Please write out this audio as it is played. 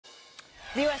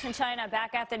The U.S. and China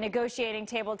back at the negotiating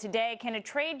table today. Can a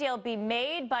trade deal be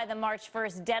made by the March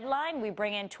 1st deadline? We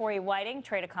bring in Tori Whiting,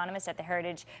 trade economist at the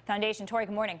Heritage Foundation. Tori,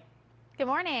 good morning. Good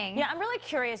morning. Yeah, I'm really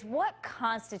curious, what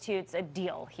constitutes a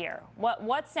deal here?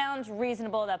 What sounds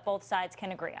reasonable that both sides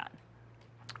can agree on?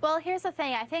 Well, here's the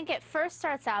thing. I think it first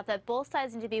starts out that both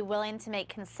sides need to be willing to make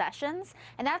concessions.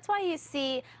 And that's why you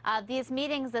see these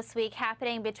meetings this week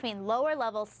happening between lower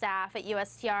level staff at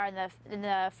USTR and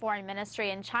the foreign ministry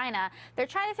in China. They're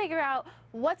trying to figure out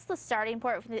what's the starting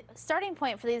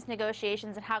point for these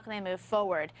negotiations and how can they move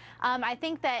forward. I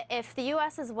think that if the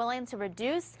U.S. is willing to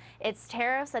reduce its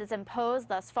tariffs that it's imposed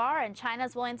thus far and China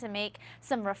is willing to make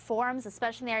some reforms,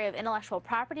 especially in the area of intellectual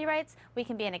property rights, we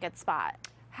can be in a good spot.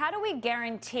 How do we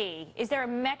guarantee, is there a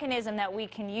mechanism that we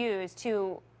can use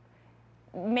to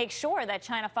make sure that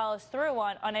China follows through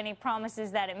on any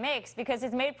promises that it makes? Because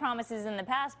it's made promises in the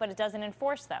past, but it doesn't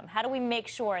enforce them. How do we make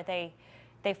sure they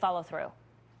follow through?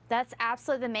 That's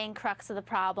absolutely the main crux of the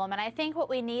problem. And I think what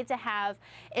we need to have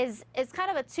is kind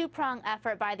of a two-pronged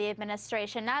effort by the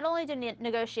administration. Not only do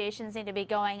negotiations need to be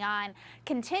going on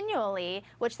continually,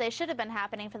 which they should have been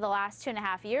happening for the last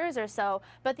 2.5 years or so,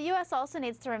 but the U.S. also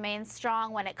needs to remain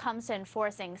strong when it comes to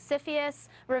enforcing CFIUS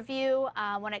review,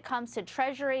 when it comes to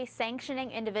Treasury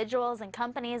sanctioning individuals and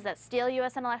companies that steal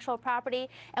U.S. intellectual property.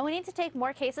 And we need to take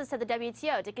more cases to the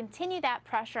WTO to continue that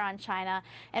pressure on China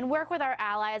and work with our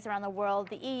allies around the world,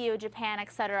 the EU, Japan,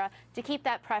 etc., to keep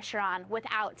that pressure on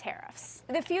without tariffs.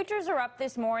 The futures are up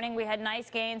this morning. We had nice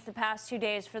gains the past 2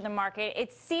 days for the market.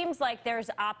 It seems like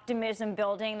there's optimism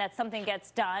building that something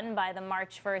gets done by the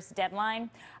March 1st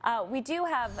deadline. We do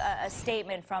have a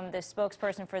statement from the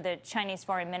spokesperson for the Chinese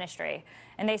Foreign Ministry,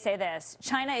 and they say this: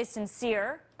 China is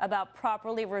sincere about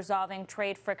properly resolving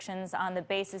trade frictions on the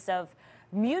basis of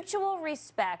mutual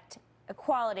respect,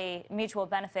 equality, mutual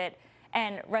benefit,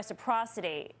 and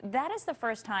reciprocity. That is the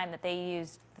first time that they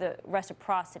used the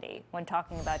reciprocity when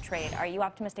talking about trade. Are you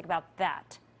optimistic about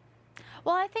that?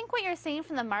 Well, I think what you're seeing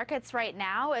from the markets right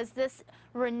now is this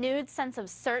renewed sense of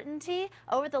certainty.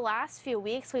 Over the last few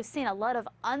weeks, we've seen a lot of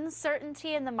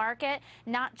uncertainty in the market,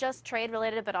 not just trade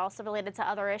related, but also related to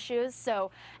other issues. So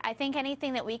I think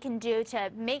anything that we can do to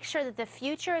make sure that the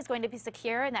future is going to be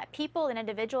secure and that people and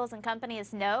individuals and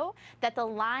companies know that the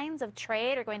lines of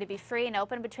trade are going to be free and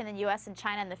open between the U.S. and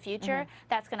China in the future,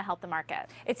 that's going to help the market.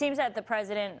 It seems that the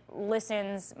president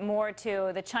listens more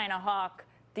to the China hawk,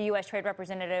 the U.S. Trade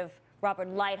Representative Robert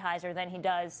Lighthizer, than he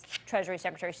does Treasury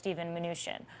Secretary Steven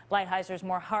Mnuchin. Lighthizer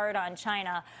more hard on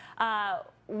China.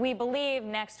 We believe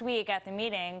next week at the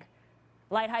meeting,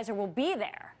 Lighthizer will be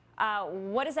there.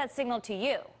 What does that signal to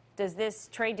you? Does this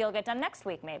trade deal get done next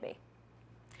week, maybe?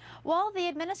 Well, the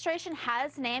administration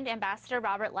has named Ambassador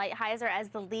Robert Lighthizer as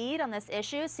the lead on this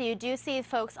issue, so you do see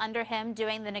folks under him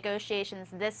doing the negotiations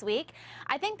this week.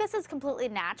 I think this is completely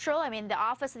natural. I mean, the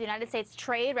Office of the United States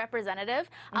Trade Representative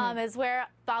is where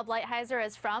Bob Lighthizer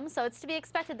is from, so it's to be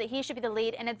expected that he should be the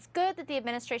lead, and it's good that the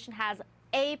administration has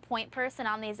a point person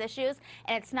on these issues,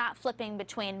 and it's not flipping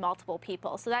between multiple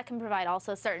people. So that can provide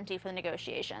also certainty for the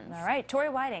negotiations. All right. Tori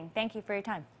Whiting, thank you for your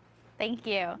time. Thank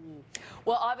you.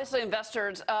 Well, obviously,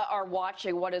 investors are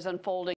watching what is unfolding.